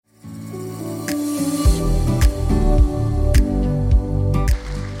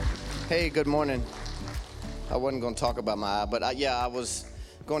Hey, good morning. I wasn't going to talk about my eye, but I was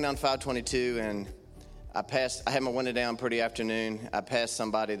going down 522 and I had my window down pretty afternoon. I passed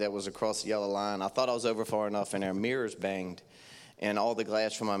somebody that was across the yellow line. I thought I was over far enough and their mirrors banged and all the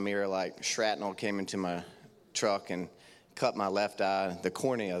glass from my mirror, like shrapnel, came into my truck and cut my left eye, the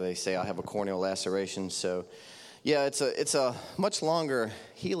cornea. They say I have a corneal laceration. So, yeah, it's a much longer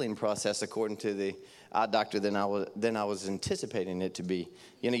healing process according to the eye doctor than I was anticipating it to be.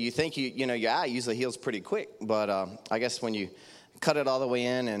 You think your eye usually heals pretty quick, but I guess when you cut it all the way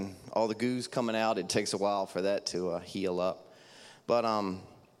in and all the goo's coming out, it takes a while for that to heal up. But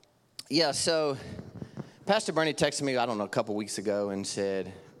so Pastor Bernie texted me, a couple weeks ago and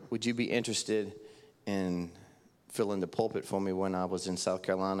said, would you be interested in filling the pulpit for me when I was in South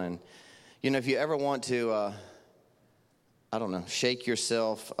Carolina? And, if you ever want to, shake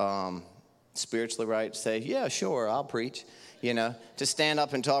yourself spiritually right, say, yeah, sure, I'll preach, to stand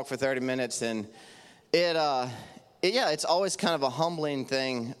up and talk for 30 minutes. And it's always kind of a humbling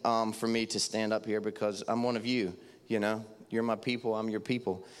thing for me to stand up here because I'm one of you, you're my people, I'm your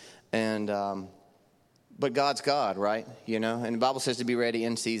people. And, but God's God, right? And the Bible says to be ready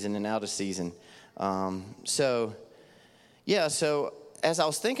in season and out of season. So as I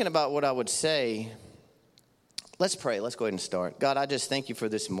was thinking about what I would say, let's pray. Let's go ahead and start. God, I just thank you for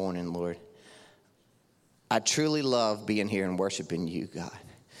this morning, Lord. I truly love being here and worshiping you, God.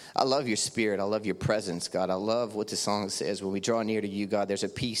 I love your spirit. I love your presence, God. I love what the song says. When we draw near to you, God, there's a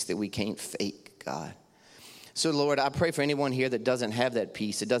peace that we can't fake, God. So, Lord, I pray for anyone here that doesn't have that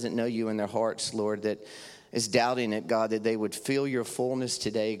peace, that doesn't know you in their hearts, Lord, that is doubting it, God, that they would feel your fullness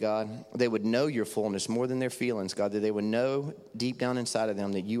today, God. They would know your fullness more than their feelings, God, that they would know deep down inside of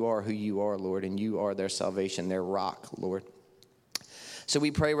them that you are who you are, Lord, and you are their salvation, their rock, Lord. So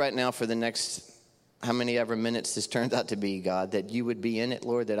we pray right now for the next how many ever minutes this turns out to be, God, that you would be in it,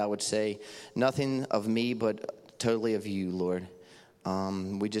 Lord, that I would say nothing of me but totally of you, Lord.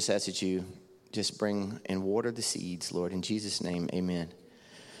 We just ask that you just bring and water the seeds, Lord. In Jesus' name, amen.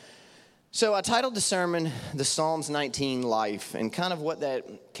 So I titled the sermon, The Psalms 19 Life, and kind of what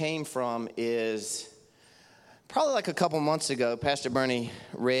that came from is probably like a couple months ago, Pastor Bernie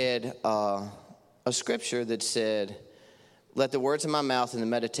read a scripture that said, let the words of my mouth and the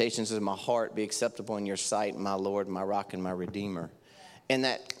meditations of my heart be acceptable in your sight, my Lord, my rock, and my redeemer. And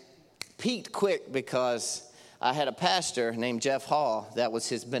that peaked quick because I had a pastor named Jeff Hall. That was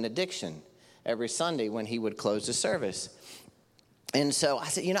his benediction every Sunday when he would close the service. And so I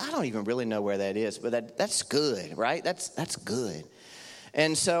said, I don't even really know where that is, but that's good, right? That's good.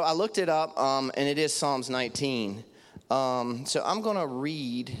 And so I looked it up, and it is Psalms 19. So I'm going to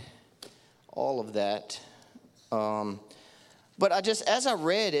read all of that. But as I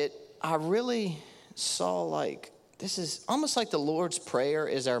read it, I really saw this is almost like the Lord's Prayer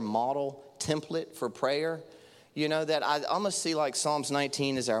is our model template for prayer. That I almost see like Psalms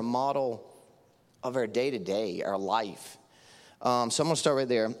 19 is our model of our day-to-day, our life. So I'm going to start right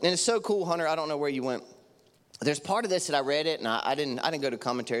there. And it's so cool, Hunter, I don't know where you went. There's part of this that I read it, and I didn't go to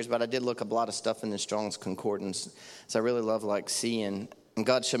commentaries, but I did look up a lot of stuff in the Strong's Concordance. So I really love seeing, and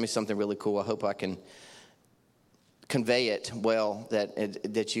God showed me something really cool. I hope I can convey it well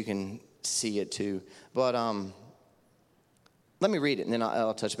that you can see it too. But let me read it and then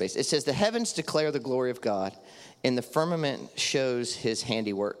I'll touch base. It says, the heavens declare the glory of God and the firmament shows his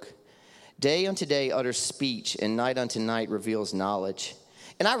handiwork. Day unto day utters speech and night unto night reveals knowledge.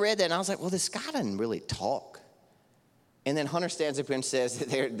 And I read that and I was like, well, this guy doesn't really talk. And then Hunter stands up and says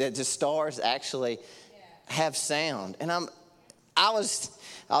that the stars actually have sound. And I was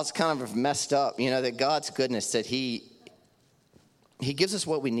kind of messed up, that God's goodness, that he gives us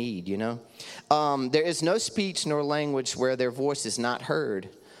what we need, There is no speech nor language where their voice is not heard.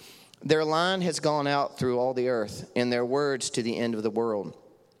 Their line has gone out through all the earth, and their words to the end of the world.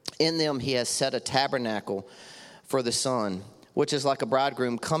 In them he has set a tabernacle for the sun, which is like a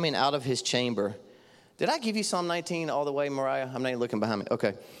bridegroom coming out of his chamber. Did I give you Psalm 19 all the way, Mariah? I'm not even looking behind me.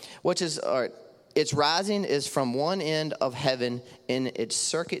 Okay. All right. Its rising is from one end of heaven and its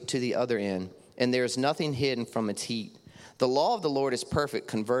circuit to the other end, and there is nothing hidden from its heat. The law of the Lord is perfect,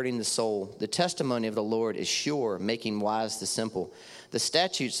 converting the soul. The testimony of the Lord is sure, making wise the simple. The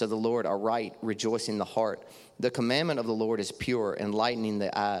statutes of the Lord are right, rejoicing the heart. The commandment of the Lord is pure, enlightening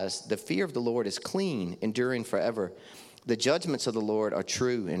the eyes. The fear of the Lord is clean, enduring forever. The judgments of the Lord are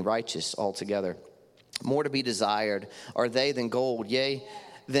true and righteous altogether. More to be desired are they than gold, yea,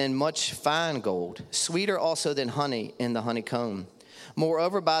 than much fine gold, sweeter also than honey in the honeycomb.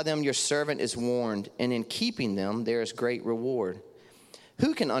 Moreover, by them your servant is warned, and in keeping them there is great reward.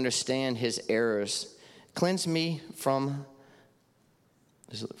 Who can understand his errors? Cleanse me from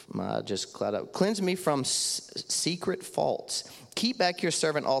I just cloud up. Cleanse me from secret faults. Keep back your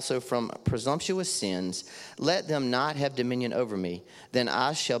servant also from presumptuous sins. Let them not have dominion over me. Then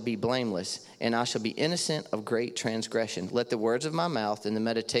I shall be blameless, and I shall be innocent of great transgression. Let the words of my mouth and the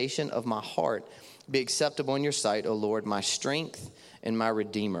meditation of my heart be acceptable in your sight, O Lord, my strength and my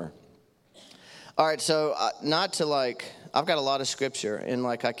redeemer. All right, so not to I've got a lot of scripture, and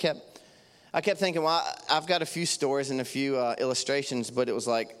I kept thinking, well, I've got a few stories and a few illustrations, but it was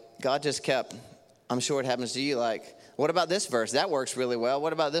God just kept, I'm sure it happens to you, what about this verse? That works really well.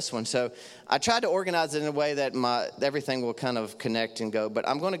 What about this one? So I tried to organize it in a way that everything will kind of connect and go, but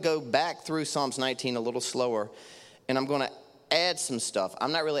I'm going to go back through Psalms 19 a little slower, and I'm going to add some stuff.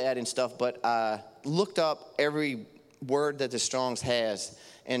 I'm not really adding stuff, but I looked up every word that the Strong's has,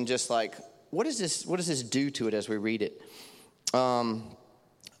 and just what does this do to it as we read it?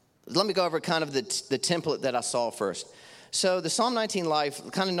 Let me go over kind of the template that I saw first. So the Psalm 19 life,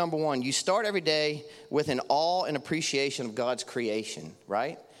 kind of number one, you start every day with an awe and appreciation of God's creation,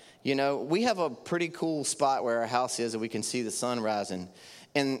 right? You know, we have a pretty cool spot where our house is, and we can see the sun rising.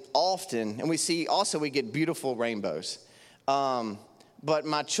 And we get beautiful rainbows. But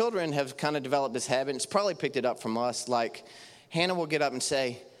my children have kind of developed this habit, and it's probably picked it up from us. Hannah will get up and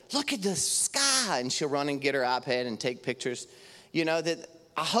say, look at the sky, and she'll run and get her iPad and take pictures. You know, that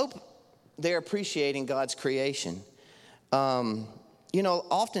I hope they're appreciating God's creation.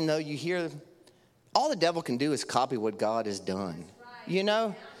 Often though you hear all the devil can do is copy what God has done,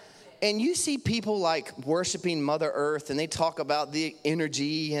 and you see people worshiping Mother Earth, and they talk about the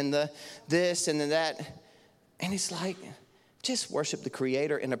energy and the this and the that. And it's just worship the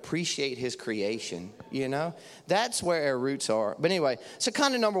Creator and appreciate His creation, That's where our roots are. But anyway, so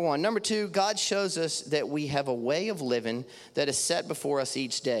kind of number one. Number two, God shows us that we have a way of living that is set before us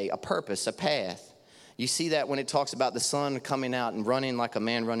each day, a purpose, a path. You see that when it talks about the sun coming out and running like a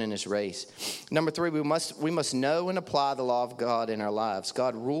man running his race. Number three, we must know and apply the law of God in our lives.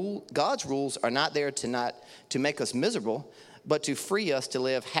 God's rules are not there to make us miserable, but to free us to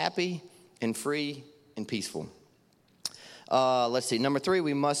live happy and free and peaceful. Let's see. Number four,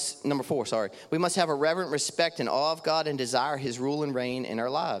 we must have a reverent respect and awe of God and desire His rule and reign in our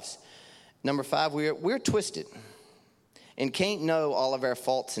lives. Number five, we're twisted and can't know all of our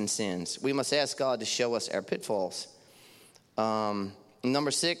faults and sins. We must ask God to show us our pitfalls.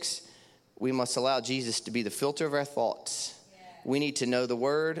 Number six, we must allow Jesus to be the filter of our thoughts. Yeah. We need to know the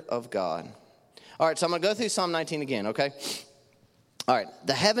Word of God. All right, so I'm going to go through Psalm 19 again, okay? All right,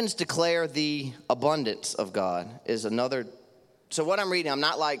 the heavens declare the abundance of God is another. So what I'm reading,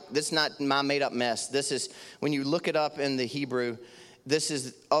 this is not my made-up mess. This is, when you look it up in the Hebrew, this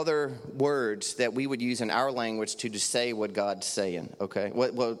is other words that we would use in our language to just say what God's saying, okay?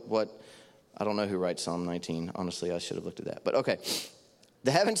 What? I don't know who writes Psalm 19. Honestly, I should have looked at that. But okay. The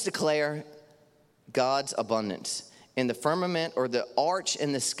heavens declare God's abundance. And the firmament, or the arch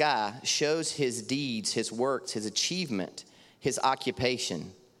in the sky, shows His deeds, His works, His achievement, His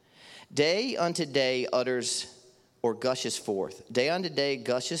occupation. Day unto day utters or gushes forth. Day unto day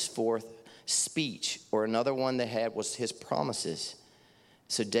gushes forth speech, or another one they had was His promises.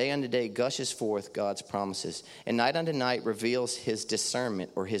 So day unto day gushes forth God's promises, and night unto night reveals His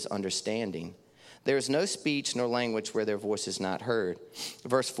discernment, or His understanding. There is no speech nor language where their voice is not heard.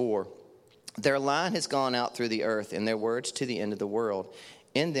 Verse 4, their line has gone out through the earth, and their words to the end of the world.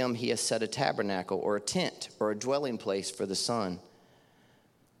 In them He has set a tabernacle, or a tent, or a dwelling place for the sun.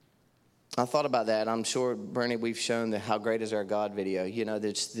 I thought about that. I'm sure, Bernie, we've shown how great is our God video.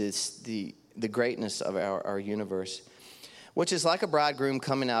 The greatness of our universe, which is like a bridegroom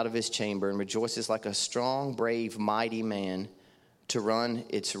coming out of his chamber and rejoices like a strong, brave, mighty man to run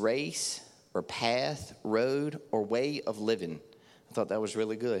its race or path, road, or way of living. I thought that was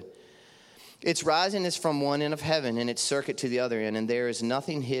really good. Its rising is from one end of heaven and its circuit to the other end, and there is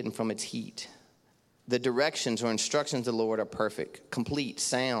nothing hidden from its heat. The directions or instructions of the Lord are perfect, complete,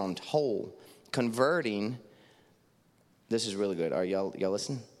 sound, whole, converting. This is really good. Are y'all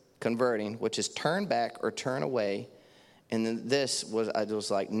listening? Converting, which is turn back or turn away. And then it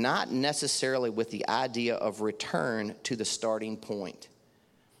was not necessarily with the idea of return to the starting point.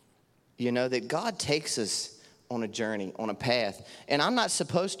 That God takes us on a journey, on a path. And I'm not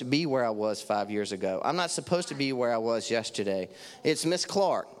supposed to be where I was 5 years ago. I'm not supposed to be where I was yesterday. It's Miss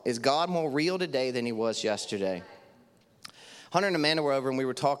Clark. Is God more real today than He was yesterday? Hunter and Amanda were over, and we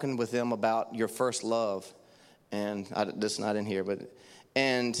were talking with them about your first love. And this is not in here,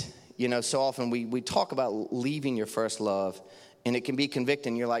 so often we talk about leaving your first love, and it can be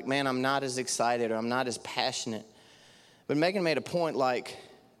convicting. You're like, man, I'm not as excited, or I'm not as passionate. But Megan made a point,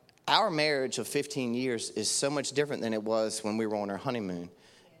 our marriage of 15 years is so much different than it was when we were on our honeymoon.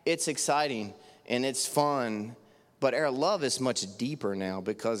 it's exciting and it's fun, but our love is much deeper now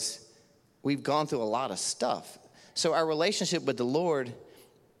because we've gone through a lot of stuff. So our relationship with the Lord,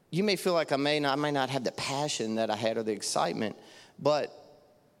 you may feel like I may not have the passion that I had or the excitement, but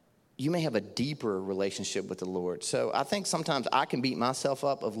you may have a deeper relationship with the Lord. So I think sometimes I can beat myself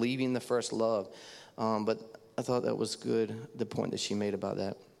up of leaving the first love. But I thought that was good, the point that she made about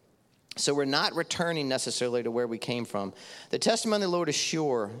that. So we're not returning necessarily to where we came from. The testimony of the Lord is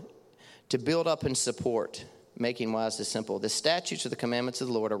sure to build up and support, making wise the simple. The statutes or the commandments of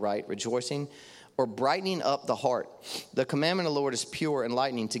the Lord are right, rejoicing or brightening up the heart. The commandment of the Lord is pure,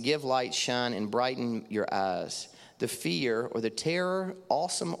 enlightening, to give light, shine, and brighten your eyes. The fear or the terror,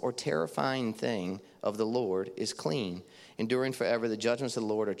 awesome or terrifying thing of the Lord is clean, enduring forever. The judgments of the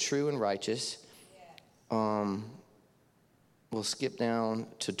Lord are true and righteous. We'll skip down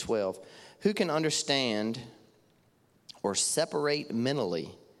to 12. Who can understand or separate mentally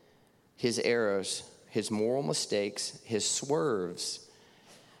his errors, his moral mistakes, his swerves?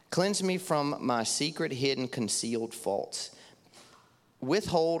 Cleanse me from my secret, hidden, concealed faults.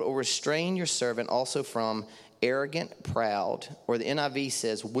 Withhold or restrain your servant also from arrogant, proud, or the NIV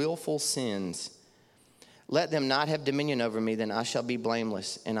says willful sins. Let them not have dominion over me, then I shall be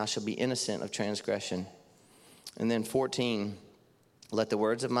blameless, and I shall be innocent of transgression. And then 14, let the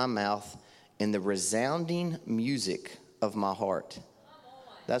words of my mouth and the resounding music of my heart.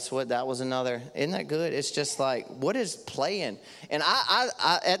 That was another. Isn't that good? It's just like, what is playing? And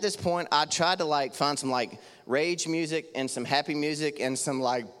I at this point, I tried to like find some like rage music and some happy music and some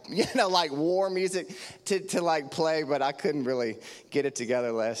like, like war music to like play, but I couldn't really get it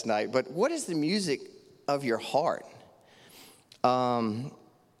together last night. But what is the music of your heart?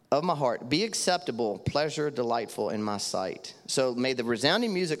 Of my heart, be acceptable, pleasure, delightful in my sight. So may the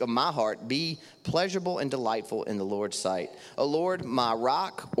resounding music of my heart be pleasurable and delightful in the Lord's sight. O Lord, my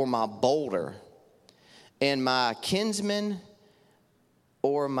rock or my boulder, and my kinsman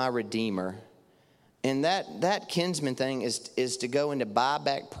or my redeemer. And that kinsman thing is to go and to buy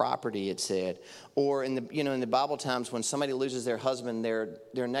back property, it said. Or in the Bible times when somebody loses their husband, their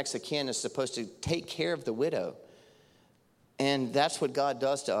next of kin is supposed to take care of the widow. And that's what God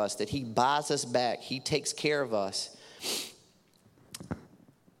does to us, that he buys us back. He takes care of us.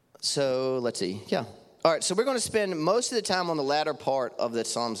 So let's see. Yeah. All right. So we're going to spend most of the time on the latter part of the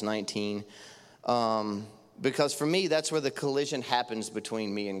Psalms 19. Because for me, that's where the collision happens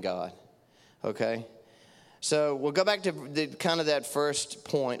between me and God. Okay. So we'll go back to that first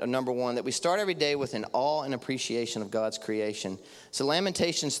point of number one, that we start every day with an awe and appreciation of God's creation. So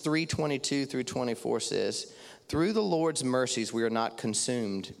Lamentations 3:22 through 24 says, through the Lord's mercies we are not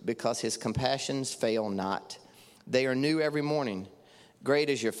consumed, because his compassions fail not. They are new every morning. Great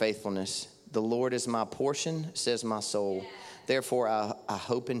is your faithfulness. The Lord is my portion, says my soul. Therefore I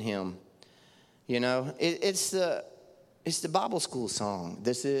hope in him. It's the Bible school song.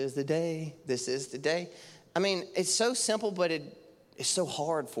 This is the day. This is the day. I mean, it's so simple, but it's so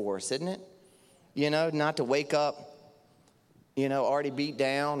hard for us, isn't it? Not to wake up, already beat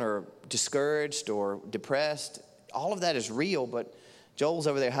down or discouraged or depressed. All of that is real, but Joel's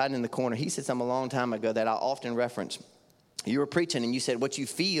over there hiding in the corner. He said something a long time ago that I often reference. You were preaching and you said what you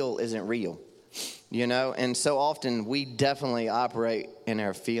feel isn't real, and so often we definitely operate in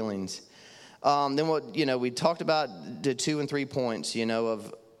our feelings. Then we talked about the 2 and 3 points,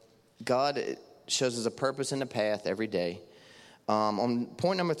 of God shows us a purpose and a path every day. On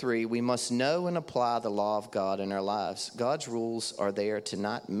point number 3, we must know and apply the law of God in our lives. God's rules are there to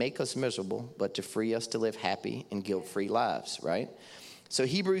not make us miserable, but to free us to live happy and guilt-free lives, right? So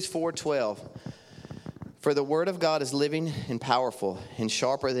Hebrews 4:12, for the word of God is living and powerful and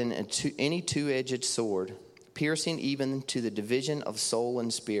sharper than any two-edged sword, piercing even to the division of soul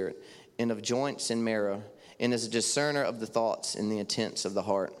and spirit and of joints and marrow, and is a discerner of the thoughts and the intents of the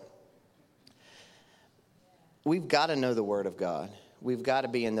heart. We've got to know the Word of God. We've got to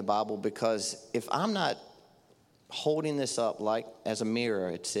be in the Bible, because if I'm not holding this up like as a mirror,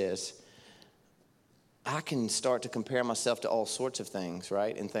 it says, I can start to compare myself to all sorts of things,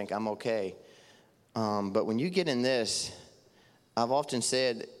 right, and think I'm okay. But when you get in this, I've often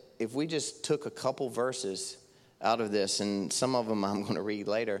said, if we just took a couple verses out of this, and some of them I'm going to read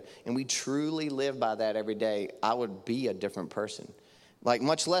later, and we truly live by that every day, I would be a different person. Like,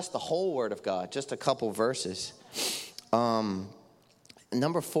 much less the whole Word of God, just a couple verses.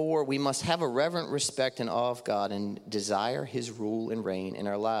 Number 4, we must have a reverent respect and awe of God and desire his rule and reign in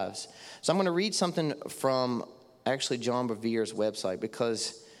our lives. So I'm going to read something from actually John Bevere's website,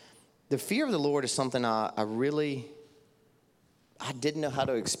 because the fear of the Lord is something I didn't know how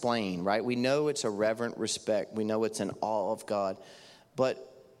to explain, right? We know it's a reverent respect. We know it's an awe of God. But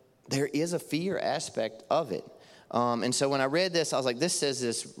there is a fear aspect of it. And so when I read this, I was like, this says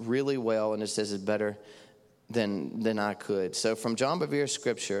this really well, and it says it better than I could. So from John Bevere,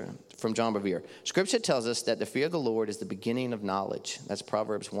 Scripture tells us that the fear of the Lord is the beginning of knowledge. That's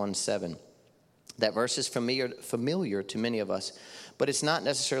Proverbs 1:7. That verse is familiar to many of us, but it's not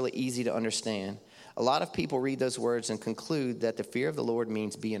necessarily easy to understand. A lot of people read those words and conclude that the fear of the Lord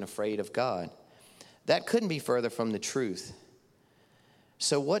means being afraid of God. That couldn't be further from the truth.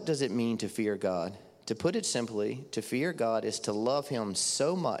 So what does it mean to fear God? To put it simply, to fear God is to love him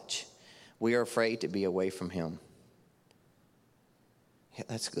so much we are afraid to be away from him. Yeah,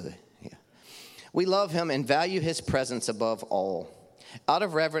 that's good. Yeah. We love him and value his presence above all. Out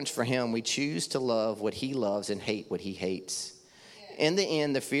of reverence for him, we choose to love what he loves and hate what he hates. In the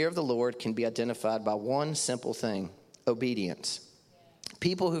end, the fear of the Lord can be identified by one simple thing: obedience.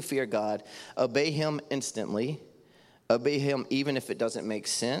 People who fear God obey him instantly, obey him even if it doesn't make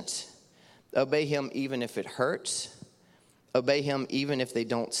sense, obey him even if it hurts, obey him even if they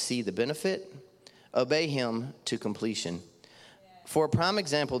don't see the benefit, obey him to completion. For a prime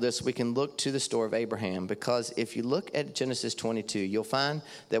example of this, we can look to the story of Abraham, because if you look at Genesis 22, you'll find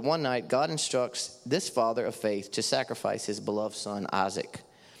that one night God instructs this father of faith to sacrifice his beloved son Isaac.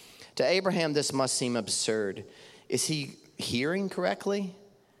 To Abraham, this must seem absurd. Is he hearing correctly?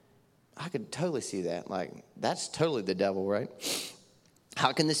 I could totally see that. Like, that's totally the devil, right?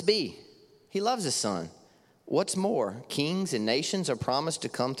 How can this be? He loves his son. What's more, kings and nations are promised to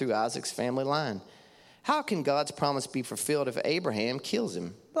come through Isaac's family line. How can God's promise be fulfilled if Abraham kills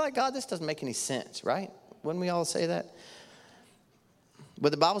him? Like, God, this doesn't make any sense, right? Wouldn't we all say that?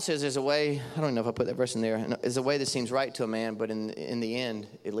 But the Bible says there's a way, I don't know if I put that verse in there, there's a way that seems right to a man, but in the end,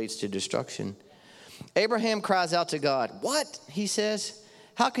 it leads to destruction. Abraham cries out to God. What? He says,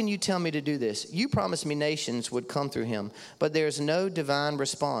 how can you tell me to do this? You promised me nations would come through him, but there's no divine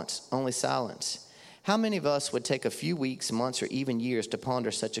response, only silence. How many of us would take a few weeks, months, or even years to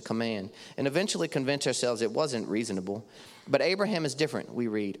ponder such a command and eventually convince ourselves it wasn't reasonable? But Abraham is different. We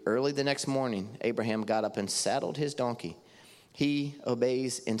read, early the next morning, Abraham got up and saddled his donkey. He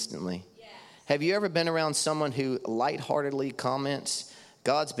obeys instantly. Yeah. Have you ever been around someone who lightheartedly comments,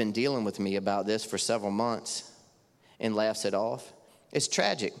 God's been dealing with me about this for several months, and laughs it off? It's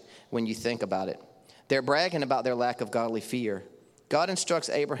tragic when you think about it. They're bragging about their lack of godly fear. God instructs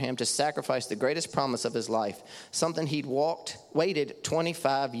Abraham to sacrifice the greatest promise of his life, something he'd waited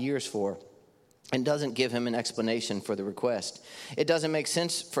 25 years for, and doesn't give him an explanation for the request. It doesn't make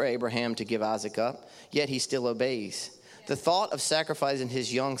sense for Abraham to give Isaac up, yet he still obeys. The thought of sacrificing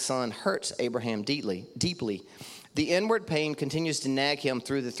his young son hurts Abraham deeply. The inward pain continues to nag him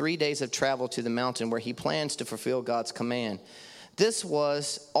through the 3 days of travel to the mountain where he plans to fulfill God's command. This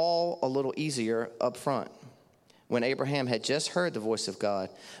was all a little easier up front, when Abraham had just heard the voice of God.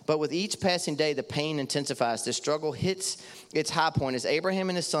 But with each passing day, the pain intensifies. The struggle hits its high point as Abraham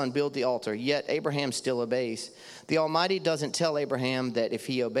and his son build the altar, yet Abraham still obeys. The Almighty doesn't tell Abraham that if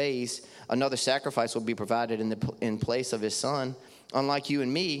he obeys, another sacrifice will be provided in place of his son. Unlike you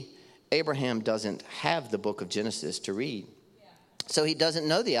and me, Abraham doesn't have the book of Genesis to read. So he doesn't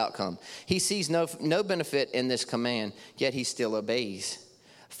know the outcome. He sees no benefit in this command, yet he still obeys.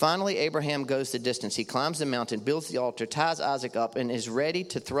 Finally, Abraham goes the distance. He climbs the mountain, builds the altar, ties Isaac up, and is ready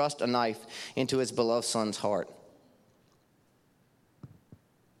to thrust a knife into his beloved son's heart.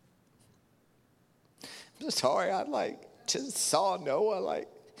 I'm sorry, I just saw Noah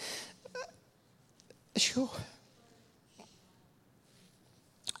sure.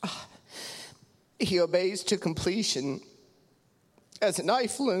 He obeys to completion as a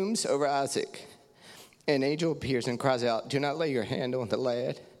knife looms over Isaac. An angel appears and cries out, do not lay your hand on the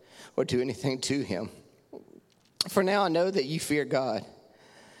lad or do anything to him. For now I know that you fear God.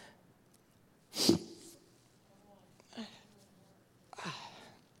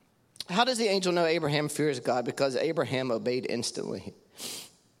 How does the angel know Abraham fears God? Because Abraham obeyed instantly.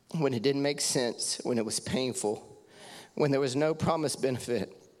 When it didn't make sense, when it was painful, when there was no promised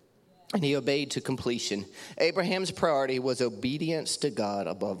benefit, and he obeyed to completion. Abraham's priority was obedience to God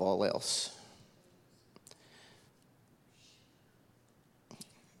above all else.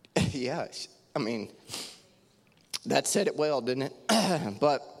 Yeah, I mean, that said it well, didn't it?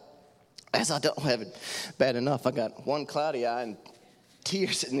 But as I don't have it bad enough, I got one cloudy eye and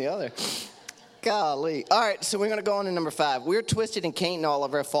tears in the other. Golly. All right, so we're going to go on to number 5. We're twisted and can't know all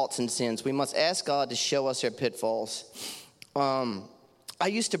of our faults and sins. We must ask God to show us our pitfalls. I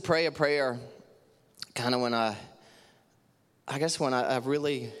used to pray a prayer kind of when I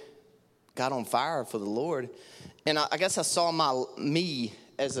really got on fire for the Lord. And I guess I saw me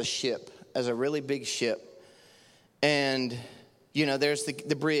as a ship, as a really big ship. And You know, there's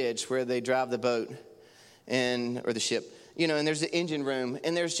the bridge where they drive the boat or the ship, you know, and there's the engine room,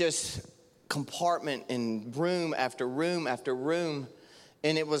 and there's just compartment and room after room after room.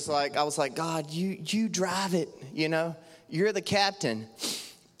 And it was like, I was like, God, you drive it, you know, you're the captain.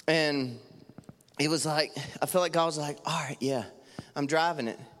 And it was like, I felt like God was like, all right, yeah, I'm driving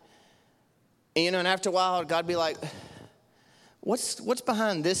it. And, you know, and after a while, God would be like, what's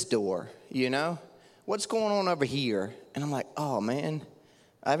behind this door, you know? What's going on over here? And I'm like, oh, man,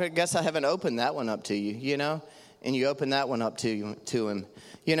 I guess I haven't opened that one up to you, you know? And you open that one up to him,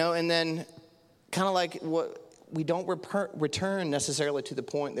 you know? And then kind of like we don't return necessarily to the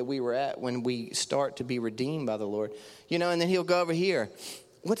point that we were at when we start to be redeemed by the Lord, you know? And then he'll go over here.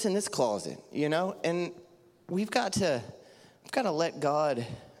 What's in this closet, you know? And we've got to let God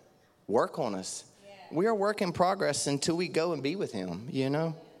work on us. Yeah. We are work in progress until we go and be with him, you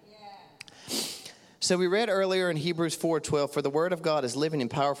know? Yeah. So we read earlier in Hebrews 4:12, for the word of God is living and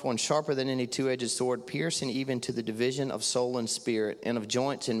powerful and sharper than any two-edged sword, piercing even to the division of soul and spirit and of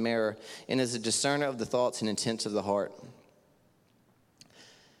joints and marrow, and is a discerner of the thoughts and intents of the heart.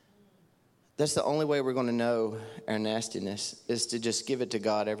 That's the only way we're going to know our nastiness, is to just give it to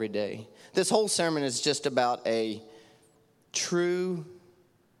God every day. This whole sermon is just about a true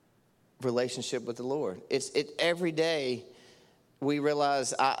relationship with the Lord. It's every day we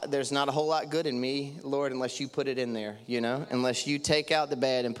realize there's not a whole lot good in me, Lord, unless you put it in there, you know, unless you take out the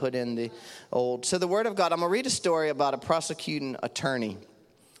bad and put in the old. So the word of God, I'm going to read a story about a prosecuting attorney.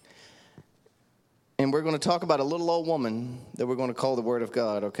 And we're going to talk about a little old woman that we're going to call the Word of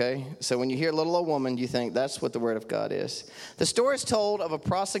God, okay? So when you hear little old woman, you think that's what the Word of God is. The story is told of a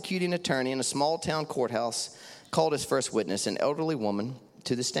prosecuting attorney in a small town courthouse called his first witness, an elderly woman,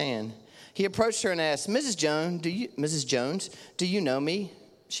 to the stand. He approached her and asked, Mrs. Jones, do you know me?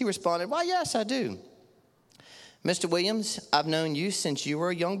 She responded, why, yes, I do. Mr. Williams, I've known you since you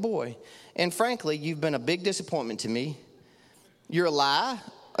were a young boy. And frankly, you've been a big disappointment to me. You're a lie,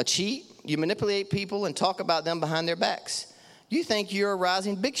 a cheat. You manipulate people and talk about them behind their backs. You think you're a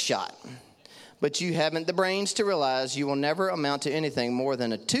rising big shot, but you haven't the brains to realize you will never amount to anything more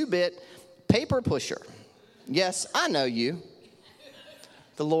than a two-bit paper pusher. Yes, I know you.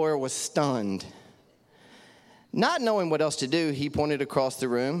 The lawyer was stunned. Not knowing what else to do, he pointed across the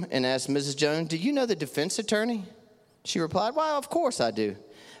room and asked Mrs. Jones, do you know the defense attorney? She replied, well, of course I do.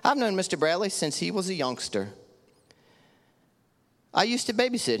 I've known Mr. Bradley since he was a youngster. I used to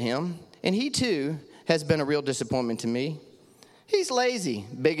babysit him, and he, too, has been a real disappointment to me. He's lazy,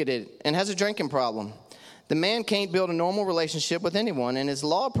 bigoted, and has a drinking problem. The man can't build a normal relationship with anyone, and his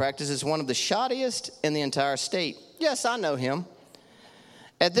law practice is one of the shoddiest in the entire state. Yes, I know him.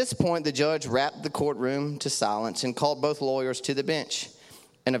 At this point, the judge wrapped the courtroom to silence and called both lawyers to the bench.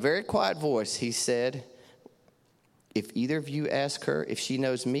 In a very quiet voice, he said, if either of you ask her if she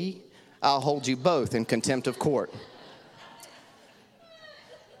knows me, I'll hold you both in contempt of court.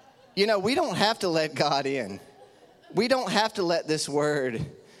 You know, we don't have to let God in. We don't have to let this word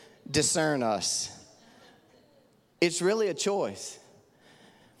discern us. It's really a choice.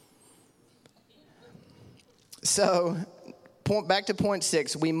 So, back to point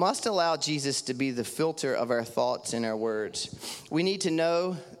 6, we must allow Jesus to be the filter of our thoughts and our words. We need to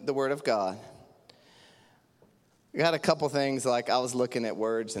know the Word of God. I got a couple things, like I was looking at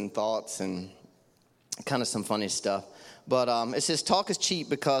words and thoughts and kind of some funny stuff. But it says, talk is cheap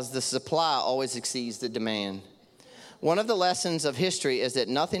because the supply always exceeds the demand. One of the lessons of history is that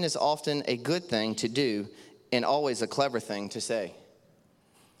nothing is often a good thing to do and always a clever thing to say.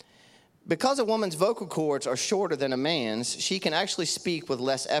 Because a woman's vocal cords are shorter than a man's, she can actually speak with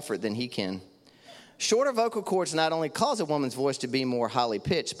less effort than he can. Shorter vocal cords not only cause a woman's voice to be more highly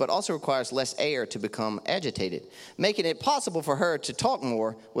pitched, but also requires less air to become agitated, making it possible for her to talk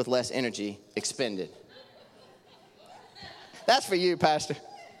more with less energy expended. That's for you, Pastor.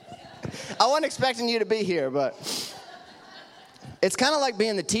 I wasn't expecting you to be here, but it's kind of like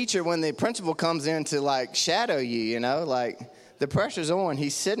being the teacher when the principal comes in to, like, shadow you, you know, like the pressure's on.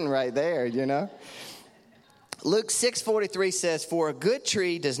 He's sitting right there, you know. Luke 6:43 says, for a good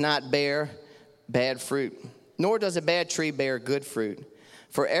tree does not bear bad fruit, nor does a bad tree bear good fruit.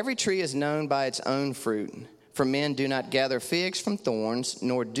 For every tree is known by its own fruit. For men do not gather figs from thorns,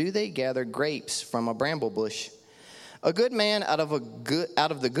 nor do they gather grapes from a bramble bush. A good man out of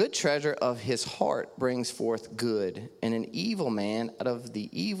the good treasure of his heart brings forth good, and an evil man out of the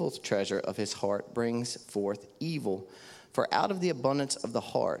evil treasure of his heart brings forth evil. For out of the abundance of the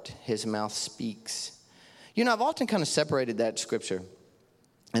heart his mouth speaks. You know, I've often kind of separated that scripture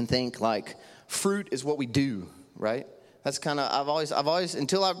and think like fruit is what we do, right? That's kind of, I've always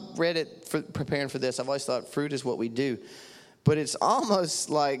until I read it preparing for this, I've always thought fruit is what we do. But it's almost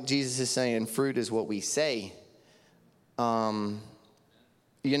like Jesus is saying fruit is what we say.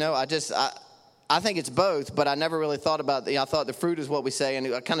 You know, I think it's both, but I never really thought about I thought the fruit is what we say,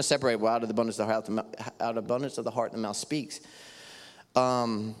 and I kind of separate, well, out of the abundance of the heart, the mouth speaks.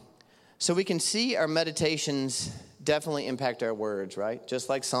 So we can see our meditations definitely impact our words, right? Just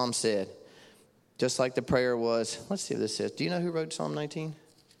like Psalm said, just like the prayer was. Let's see what this says. Do you know who wrote Psalm 19?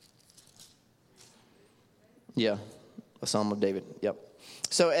 Yeah, a Psalm of David. Yep.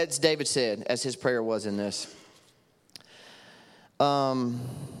 So as David said, as his prayer was in this.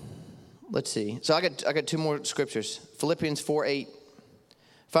 Let's see. So I got two more scriptures. Philippians 4:8.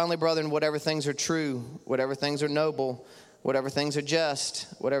 Finally, brethren, whatever things are true, whatever things are noble, whatever things are just,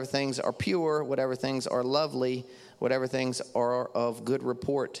 whatever things are pure, whatever things are lovely, whatever things are of good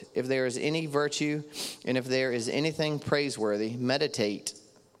report, if there is any virtue and if there is anything praiseworthy, meditate,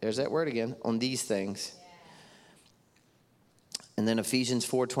 there's that word again, on these things. And then Ephesians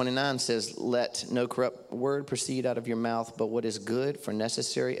 4:29 says, let no corrupt word proceed out of your mouth, but what is good for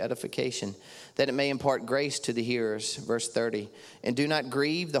necessary edification, that it may impart grace to the hearers. Verse 30, and do not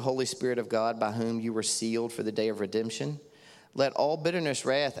grieve the Holy Spirit of God, by whom you were sealed for the day of redemption. Let all bitterness,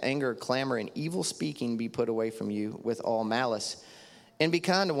 wrath, anger, clamor, and evil speaking be put away from you with all malice. And be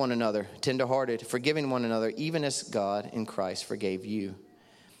kind to one another, tenderhearted, forgiving one another, even as God in Christ forgave you.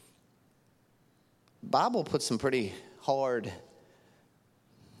 Bible puts some pretty hard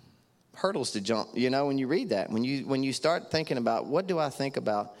hurdles to jump, you know, when you read that. When you start thinking about, what do I think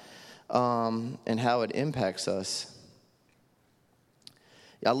about, and how it impacts us.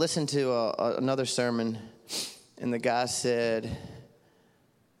 I listened to another sermon, and the guy said,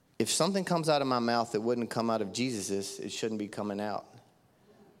 if something comes out of my mouth that wouldn't come out of Jesus's, it shouldn't be coming out.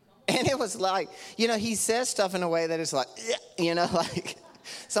 And it was like, you know, he says stuff in a way that it's like, you know, like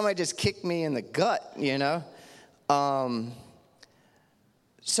somebody just kicked me in the gut, you know.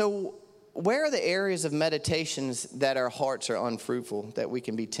 So where are the areas of meditations that our hearts are unfruitful, that we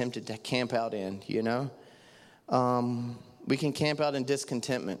can be tempted to camp out in, you know? We can camp out in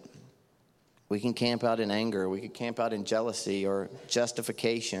discontentment. We can camp out in anger. We can camp out in jealousy or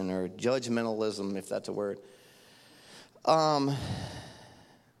justification or judgmentalism, if that's a word.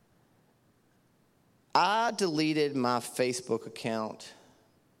 I deleted my Facebook account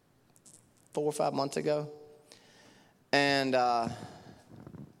 4 or 5 months ago. And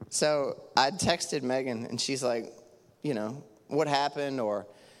so I texted Megan, and she's like, you know, what happened, or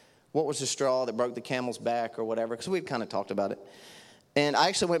what was the straw that broke the camel's back, or whatever, because we've kind of talked about it. And I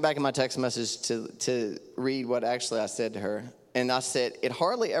actually went back in my text message to read what actually I said to her. And I said, it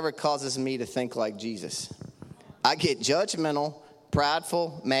hardly ever causes me to think like Jesus. I get judgmental,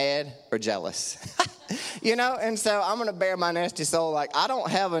 prideful, mad, or jealous. You know, and so I'm going to bare my nasty soul. Like, I don't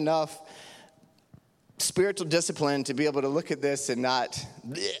have enough spiritual discipline to be able to look at this and not,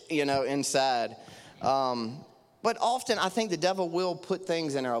 you know, inside. But often I think the devil will put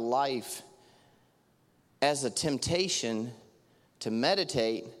things in our life as a temptation to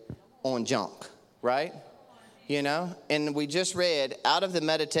meditate on junk, right? You know, and we just read, out of the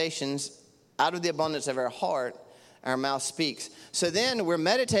meditations, out of the abundance of our heart, our mouth speaks. So then we're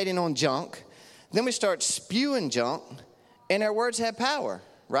meditating on junk. Then we start spewing junk, and our words have power,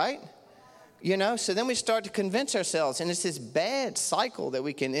 right? You know, so then we start to convince ourselves, and it's this bad cycle that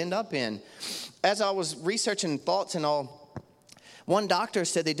we can end up in. As I was researching thoughts and all, one doctor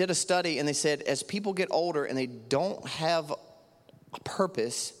said they did a study, and they said as people get older and they don't have a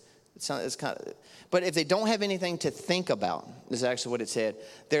purpose, but if they don't have anything to think about, this is actually what it said,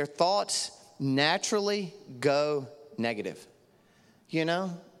 their thoughts naturally go negative, you know?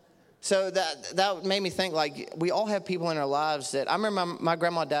 So that made me think, like, we all have people in our lives that, I remember my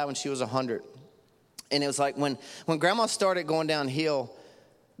grandma died when she was 100. And it was like when grandma started going downhill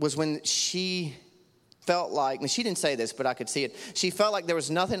was when she felt like, and she didn't say this, but I could see it. She felt like there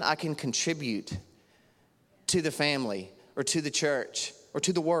was nothing I can contribute to the family or to the church or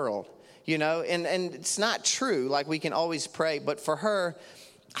to the world, you know. And it's not true. Like, we can always pray. But for her,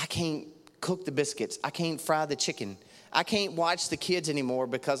 I can't cook the biscuits. I can't fry the chicken. I can't watch the kids anymore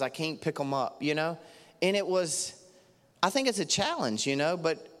because I can't pick them up, you know. And it was, I think it's a challenge, you know,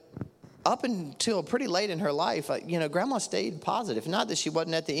 but up until pretty late in her life, you know, grandma stayed positive. Not that she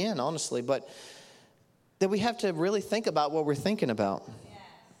wasn't at the end, honestly, but that we have to really think about what we're thinking about.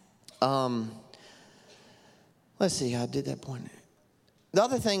 Yes. Let's see, I did that point. The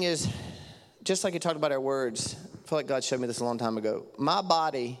other thing is, just like you talked about our words, I feel like God showed me this a long time ago. My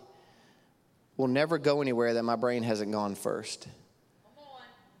body will never go anywhere that my brain hasn't gone first.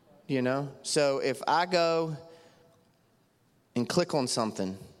 You know? So if I go and click on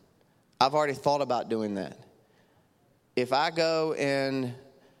something, I've already thought about doing that. if I go and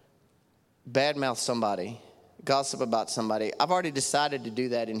badmouth somebody, gossip about somebody, I've already decided to do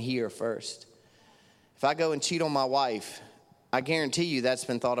that in here first. If I go and cheat on my wife, I guarantee you that's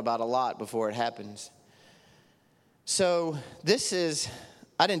been thought about a lot before it happens. So this is,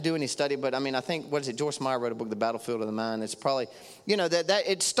 I didn't do any study, but I mean, I think, what is it? Joyce Meyer wrote a book, The Battlefield of the Mind. It's probably, that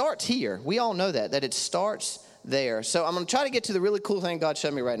it starts here. We all know that it starts there. So I'm going to try to get to the really cool thing God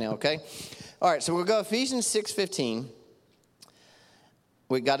showed me right now, okay? All right, so we'll go Ephesians 6:15.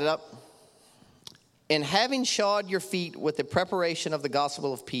 We got it up? And having shod your feet with the preparation of the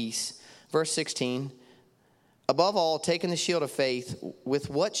gospel of peace, verse 16, above all, taking the shield of faith, with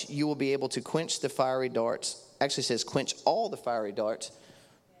which you will be able to quench the fiery darts. Actually says quench all the fiery darts.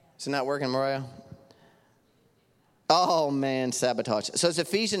 Is it not working, Mariah? Oh, man, sabotage. So it's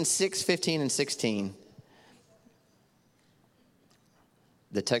Ephesians 6:15 and 16.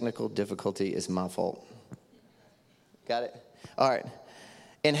 The technical difficulty is my fault. Got it? All right.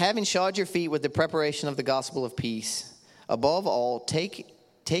 And having shod your feet with the preparation of the gospel of peace, above all,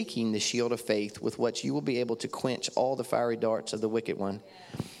 taking the shield of faith, with which you will be able to quench all the fiery darts of the wicked one.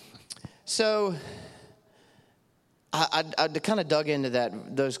 So I kind of dug into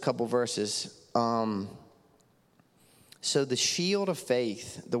those couple verses. So the shield of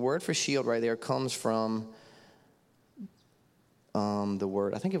faith, the word for shield right there comes from the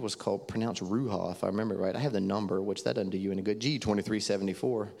word, I think it was pronounced ruha, if I remember right. I have the number, which that doesn't do you any good.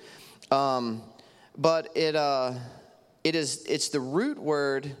 G2374. But it's the root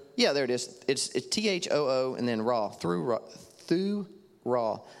word. Yeah, there it is. It's thoo and then ra, through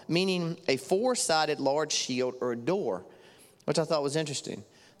ra, meaning a four-sided large shield or a door, which I thought was interesting.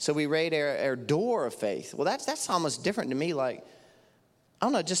 So we read our door of faith. Well, that's almost different to me. Like, I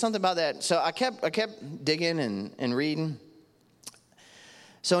don't know, just something about that. So I kept digging and reading.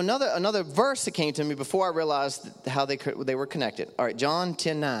 So another verse that came to me before I realized how they were connected. All right, John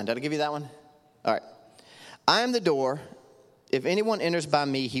 10:9. Did I give you that one? All right. I am the door. If anyone enters by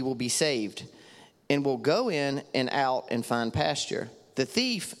me, he will be saved, and will go in and out and find pasture. The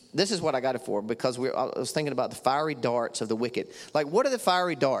thief, this is what I got it for, because I was thinking about the fiery darts of the wicked. Like, what are the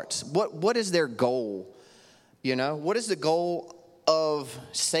fiery darts? What is their goal? What is the goal of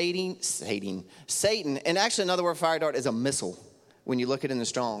Satan? And actually, another word for fiery dart is a missile. When you look at it in the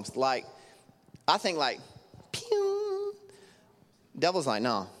Strongs, like, I think like, pew. Devil's like,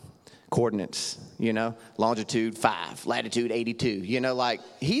 no, coordinates, longitude 5, latitude 82, like,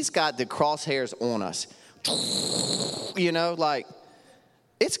 he's got the crosshairs on us, like,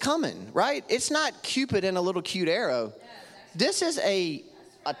 it's coming, right? It's not Cupid and a little cute arrow. This is a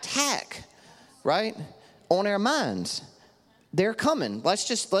attack, right, on our minds. They're coming.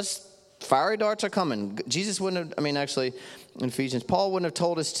 Fiery darts are coming. Jesus wouldn't have, actually, in Ephesians, Paul wouldn't have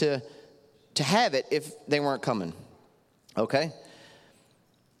told us to have it if they weren't coming. Okay?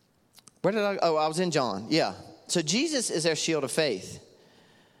 Where did I was in John. Yeah. So Jesus is our shield of faith.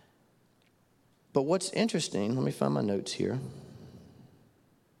 But what's interesting, let me find my notes here.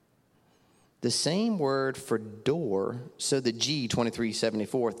 The same word for door, so the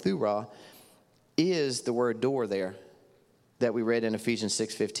G2374, thura, is the word door there that we read in Ephesians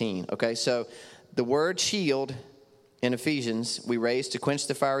 6:15. Okay, so the word shield in Ephesians, we raised to quench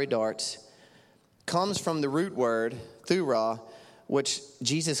the fiery darts, comes from the root word, thura, which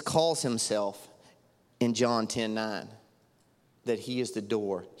Jesus calls himself in John 10:9, that he is the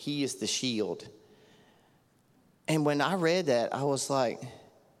door, he is the shield. And when I read that, I was like,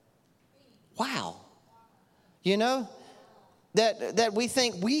 wow. That we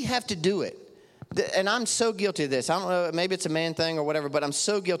think we have to do it. And I'm so guilty of this. I don't know, maybe it's a man thing or whatever, but I'm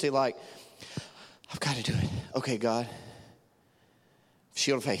so guilty, like, I've got to do it. Okay, God.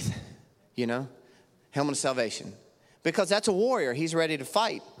 Shield of faith, helmet of salvation. Because that's a warrior. He's ready to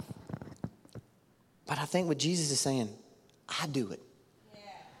fight. But I think what Jesus is saying, I do it. Yeah.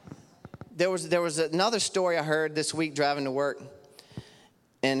 There was another story I heard this week driving to work.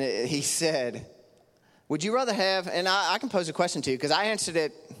 And he said, would you rather have, and I can pose a question to you because I answered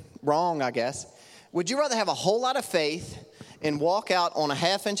it wrong, I guess. Would you rather have a whole lot of faith and walk out on a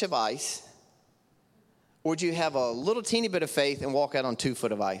half inch of ice? Or would you have a little teeny bit of faith and walk out on 2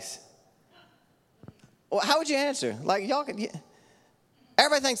 foot of ice? Well, how would you answer? Like, y'all can,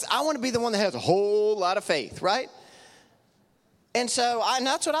 everybody thinks, I want to be the one that has a whole lot of faith, right? And so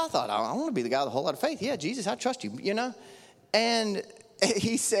that's what I thought. I want to be the guy with a whole lot of faith. Yeah, Jesus, I trust you, And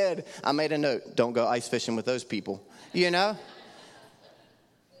he said, I made a note, don't go ice fishing with those people,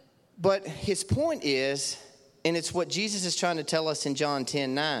 But his point is, and it's what Jesus is trying to tell us in John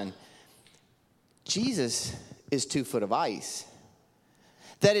 10:9, Jesus is 2 foot of ice.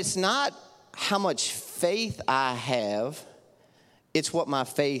 That it's not how much faith I have, it's what my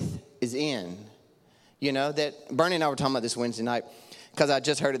faith is in. You know, that Bernie and I were talking about this Wednesday night because I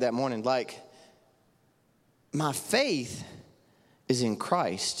just heard it that morning. Like, my faith is in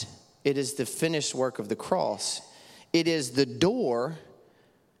Christ. It is the finished work of the cross. It is the door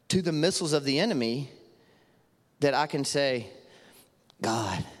to the missiles of the enemy that I can say,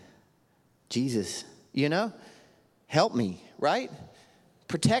 God, Jesus, you know, help me, right?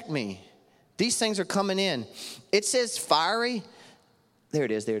 Protect me. These things are coming in. It says fiery. There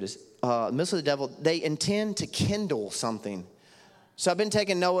it is. Missiles of the devil, they intend to kindle something. So I've been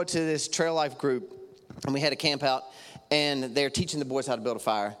taking Noah to this trail life group, and we had a camp out, and they're teaching the boys how to build a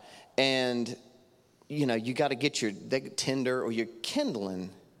fire. And, you know, you got to get your tinder or your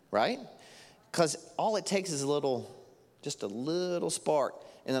kindling, right? Because all it takes is just a little spark,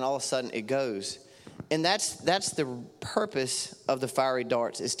 and then all of a sudden it goes. And that's the purpose of the fiery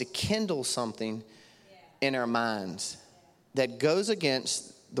darts, is to kindle something in our minds that goes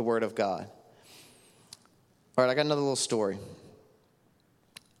against the word of God. All right, I got another little story.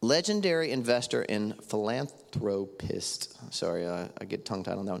 Legendary investor and philanthropist, I get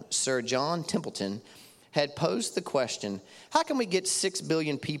tongue-tied on that one, Sir John Templeton, had posed the question, how can we get 6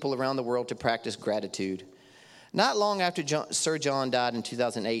 billion people around the world to practice gratitude? Not long after Sir John died in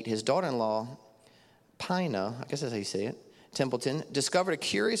 2008, his daughter-in-law, Pina, I guess that's how you say it, Templeton, discovered a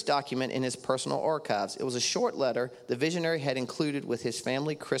curious document in his personal archives. It was a short letter the visionary had included with his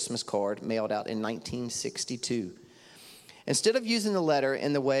family Christmas card mailed out in 1962. Instead of using the letter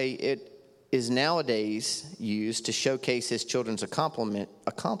in the way it is nowadays used to showcase his children's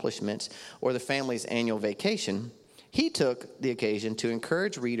accomplishments or the family's annual vacation, he took the occasion to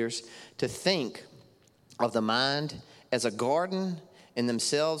encourage readers to think of the mind as a garden and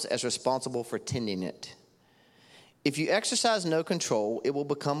themselves as responsible for tending it. If you exercise no control, it will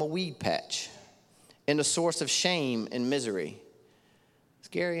become a weed patch and a source of shame and misery. Is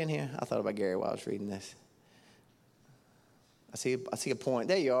Gary in here? I thought about Gary while I was reading this. I see a point.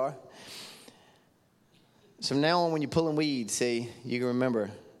 There you are. So from now on, when you're pulling weeds, see, you can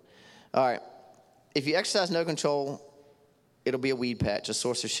remember. All right. If you exercise no control, it'll be a weed patch, a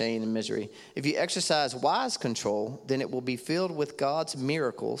source of shame and misery. If you exercise wise control, then it will be filled with God's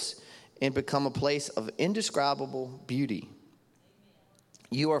miracles and become a place of indescribable beauty.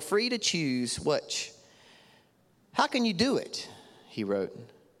 You are free to choose which. How can you do it? He wrote.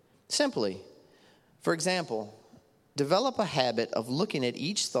 Simply, for example, develop a habit of looking at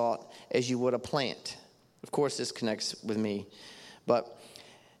each thought as you would a plant. Of course, this connects with me. But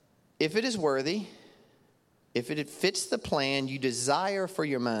if it is worthy, if it fits the plan you desire for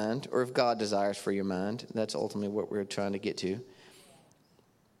your mind, or if God desires for your mind, that's ultimately what we're trying to get to.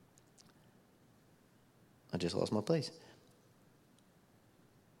 I just lost my place.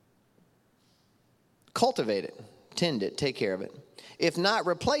 Cultivate it, tend it, take care of it. If not,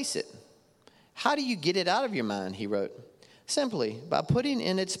 replace it. How do you get it out of your mind, he wrote? Simply by putting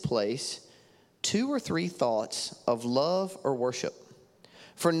in its place 2 or 3 thoughts of love or worship.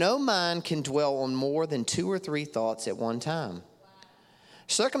 For no mind can dwell on more than 2 or 3 thoughts at one time. Wow.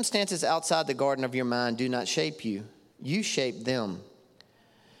 Circumstances outside the garden of your mind do not shape you. You shape them.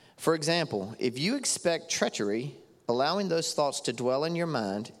 For example, if you expect treachery, allowing those thoughts to dwell in your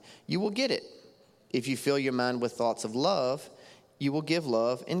mind, you will get it. If you fill your mind with thoughts of love, you will give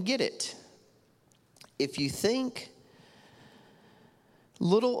love and get it. If you think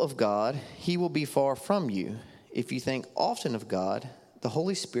little of God, he will be far from you. If you think often of God, the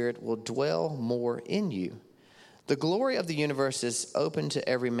Holy Spirit will dwell more in you. The glory of the universe is open to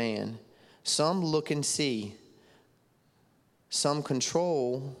every man. Some look and see. Some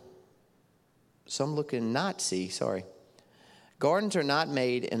look and not see. Gardens are not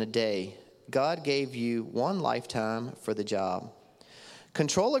made in a day. God gave you one lifetime for the job.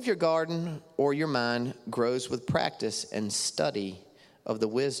 Control of your garden or your mind grows with practice and study of the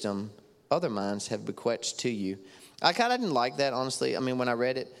wisdom other minds have bequeathed to you. I kind of didn't like that, honestly. I mean, when I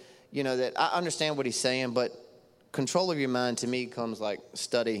read it, that I understand what he's saying, but control of your mind to me comes like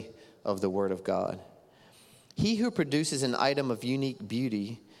study of the Word of God. He who produces an item of unique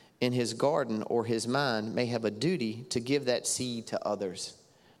beauty in his garden or his mind may have a duty to give that seed to others.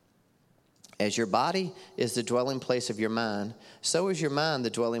 As your body is the dwelling place of your mind, so is your mind the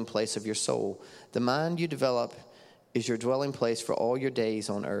dwelling place of your soul. The mind you develop is your dwelling place for all your days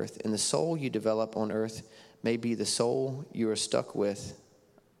on earth, and the soul you develop on earth may be the soul you are stuck with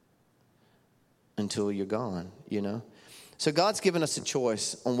until you're gone, So God's given us a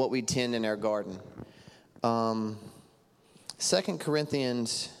choice on what we tend in our garden. 2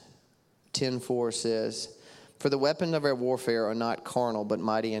 Corinthians 10:4 says, "For the weapon of our warfare are not carnal, but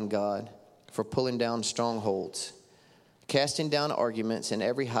mighty in God, for pulling down strongholds, casting down arguments and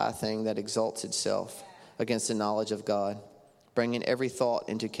every high thing that exalts itself against the knowledge of God, bringing every thought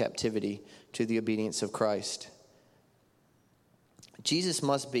into captivity to the obedience of Christ. Jesus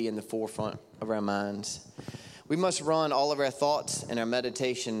must be in the forefront of our minds. We must run all of our thoughts and our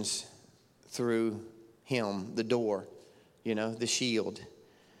meditations through him, the door, the shield.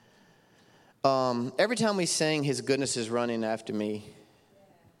 Every time we sing, his goodness is running after me,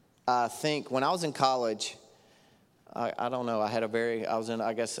 I think when I was in college, I don't know, I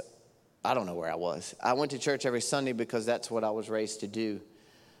don't know where I was. I went to church every Sunday because that's what I was raised to do.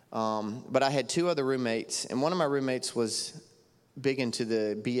 But I had two other roommates, and one of my roommates was big into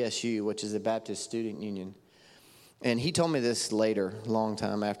the BSU, which is the Baptist Student Union. And he told me this later, long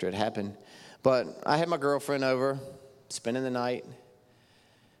time after it happened. But I had my girlfriend over, spending the night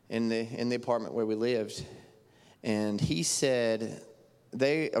in the apartment where we lived. And he said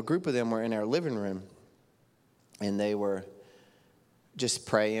a group of them were in our living room. And they were just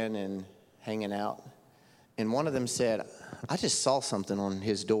praying and hanging out. And one of them said, I just saw something on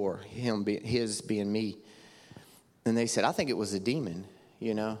his door, his being me. And they said, I think it was a demon,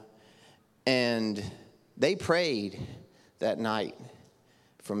 And they prayed that night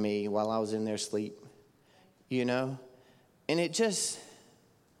for me while I was in their sleep, And it's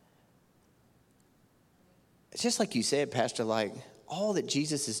just like you said, Pastor, like all that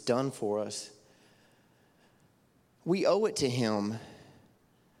Jesus has done for us, we owe it to him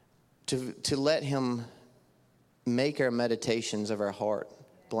to let him make our meditations of our heart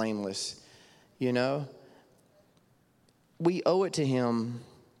blameless, We owe it to him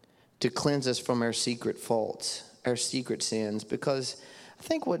to cleanse us from our secret faults, our secret sins, because I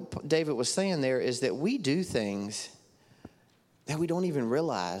think what David was saying there is that we do things that we don't even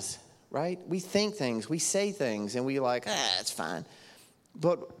realize, right? We think things, we say things, and we like, it's fine.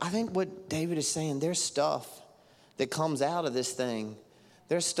 But I think what David is saying, there's stuff that comes out of this thing.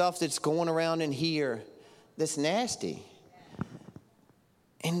 There's stuff that's going around in here that's nasty.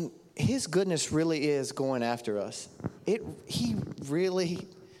 And his goodness really is going after us. He really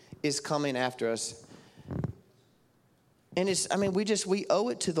is coming after us. And we owe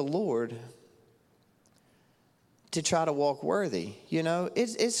it to the Lord to try to walk worthy.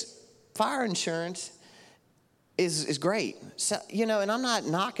 It's fire insurance is great. So, and I'm not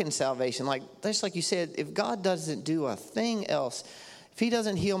knocking salvation. Just like you said, if God doesn't do a thing else, if he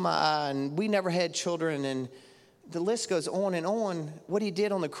doesn't heal my eye, and we never had children, and the list goes on and on, what he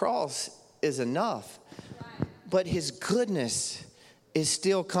did on the cross is enough. Right. But his goodness is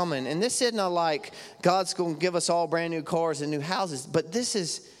still coming. And this isn't like God's going to give us all brand new cars and new houses. But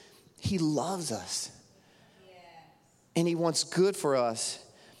he loves us. Yes. And he wants good for us.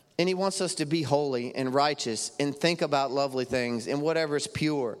 And he wants us to be holy and righteous and think about lovely things and whatever is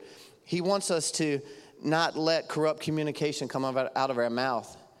pure. He wants us to not let corrupt communication come out of our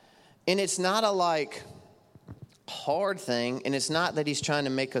mouth. And it's not a hard thing. And it's not that he's trying to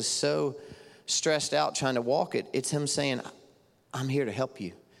make us so stressed out trying to walk it. It's him saying, I'm here to help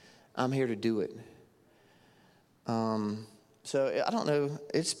you. I'm here to do it. So I don't know.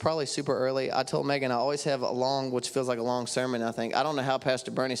 It's probably super early. I told Megan I always have which feels like a long sermon, I think. I don't know how Pastor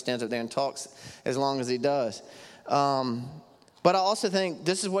Bernie stands up there and talks as long as he does. But I also think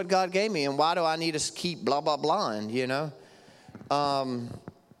this is what God gave me, and why do I need to keep blah, blah, blahing,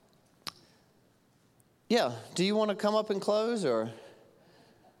 Yeah. Do you want to come up and close, or?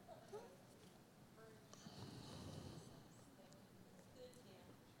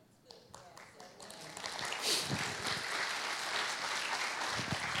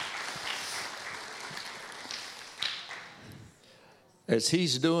 As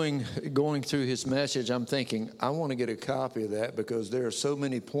he's going through his message, I'm thinking, I want to get a copy of that because there are so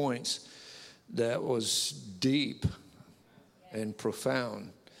many points that was deep and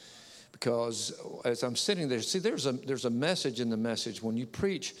profound. Because as I'm sitting there, see, there's a message in the message. When you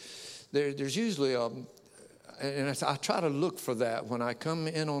preach, there's usually and I try to look for that. When I come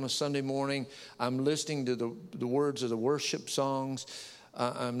in on a Sunday morning, I'm listening to the words of the worship songs.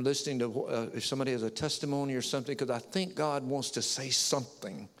 I'm listening to if somebody has a testimony or something, because I think God wants to say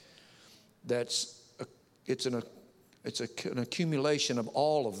something it's an accumulation of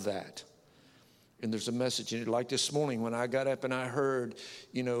all of that. And there's a message in it. Like this morning when I got up and I heard,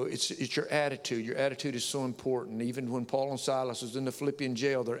 it's your attitude. Your attitude is so important. Even when Paul and Silas was in the Philippian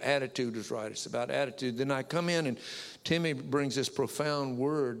jail, their attitude was right. It's about attitude. Then I come in and Timmy brings this profound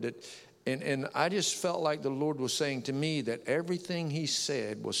word that. And I just felt like the Lord was saying to me that everything he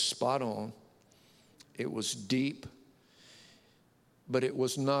said was spot on. It was deep, but it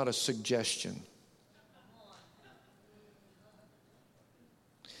was not a suggestion.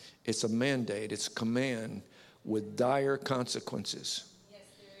 It's a mandate. It's a command with dire consequences.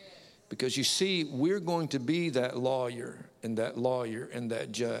 Because you see, we're going to be that lawyer and that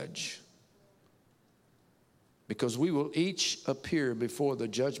judge. Because we will each appear before the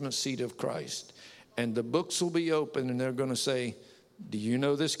judgment seat of Christ. And the books will be open and they're going to say, do you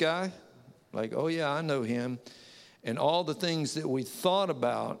know this guy? Like, oh yeah, I know him. And all the things that we thought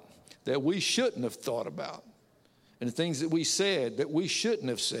about that we shouldn't have thought about. And the things that we said that we shouldn't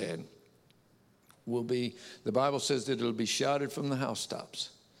have said will be, the Bible says that it'll be shouted from the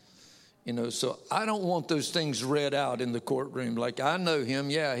housetops. You know, so I don't want those things read out in the courtroom. Like, I know him.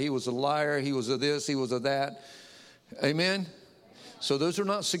 Yeah, he was a liar. He was a this. He was a that. Amen? So those are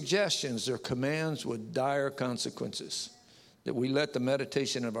not suggestions. They're commands with dire consequences. That we let the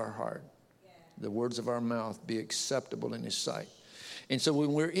meditation of our heart, the words of our mouth be acceptable in his sight. And so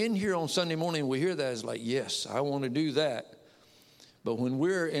when we're in here on Sunday morning, we hear that, it's like, yes, I want to do that. But when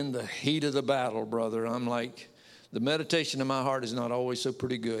we're in the heat of the battle, brother, I'm like, the meditation of my heart is not always so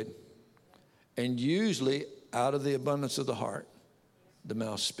pretty good. And usually, out of the abundance of the heart, the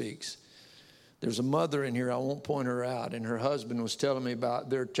mouth speaks. There's a mother in here, I won't point her out, and her husband was telling me about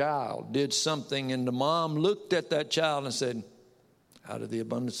their child did something, and the mom looked at that child and said, out of the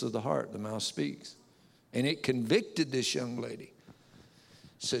abundance of the heart, the mouth speaks. And it convicted this young lady,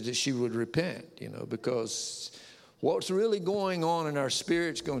 said that she would repent, you know, because what's really going on in our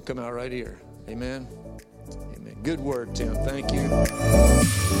spirit's going to come out right here. Amen. Amen. Good word, Tim. Thank you.